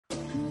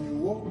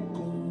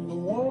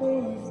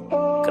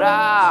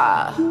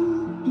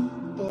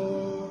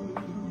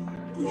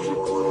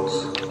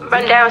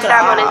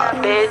RundownSav on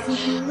this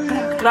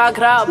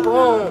bitch.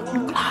 Boom.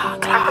 I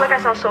feel like I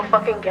sound so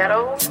fucking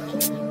ghetto.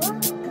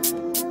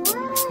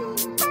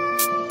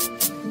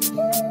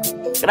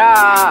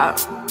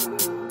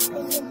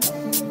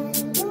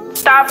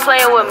 Stop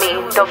playing with me,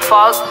 the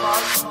fuck?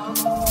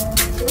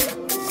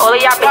 All of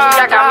y'all bitches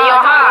that got me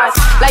on high.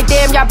 Like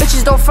damn, y'all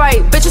bitches don't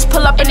fight. Bitches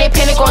pull up and they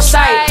panic on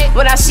sight.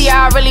 When I see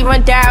how I really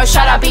run down,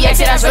 shout out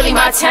BX, that's really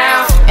my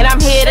town. And I'm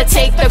here to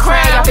take the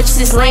crown. Y'all bitches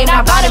is lame,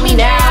 not bothering me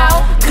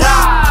now.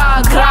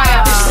 Y'all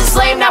bitches is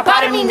lame, not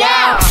bothering me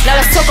now.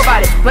 Now let's talk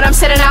about it. When I'm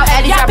setting out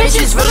at y'all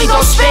bitches really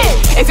gon'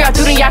 spit. If y'all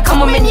do then y'all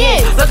come with me in.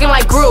 Looking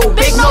like Gru,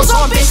 big nose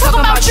on bitch, talking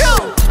about you.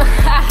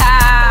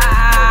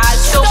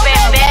 Stupid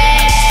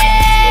bitch.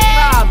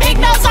 Big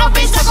nose on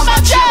bitch, talking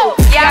about you.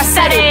 Yeah, I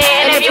said it.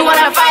 And if you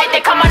wanna fight,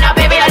 then come on now,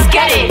 baby, let's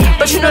get it.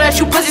 But you know that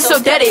you pussy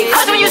so deady.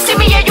 Cause when you see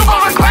me, yeah, you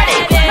gon' regret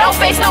it. No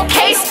face, no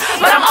case,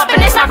 but I'm up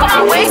in this, knock on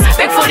my waist.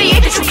 Big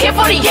 48 that you can't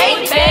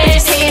 48.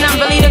 Bitches hating, I'm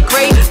really the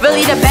great,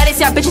 really the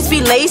baddest. Y'all bitches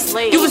be laced.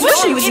 You was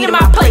wishing you was eating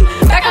my plate.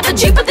 Back out the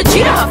Jeep with the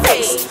G to her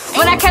face.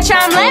 When I catch her,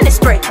 I'm landing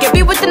spray. Get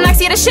beat with the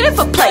Knox, yeah, the shit is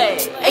for play.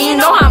 And you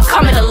know how I'm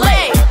coming to lay.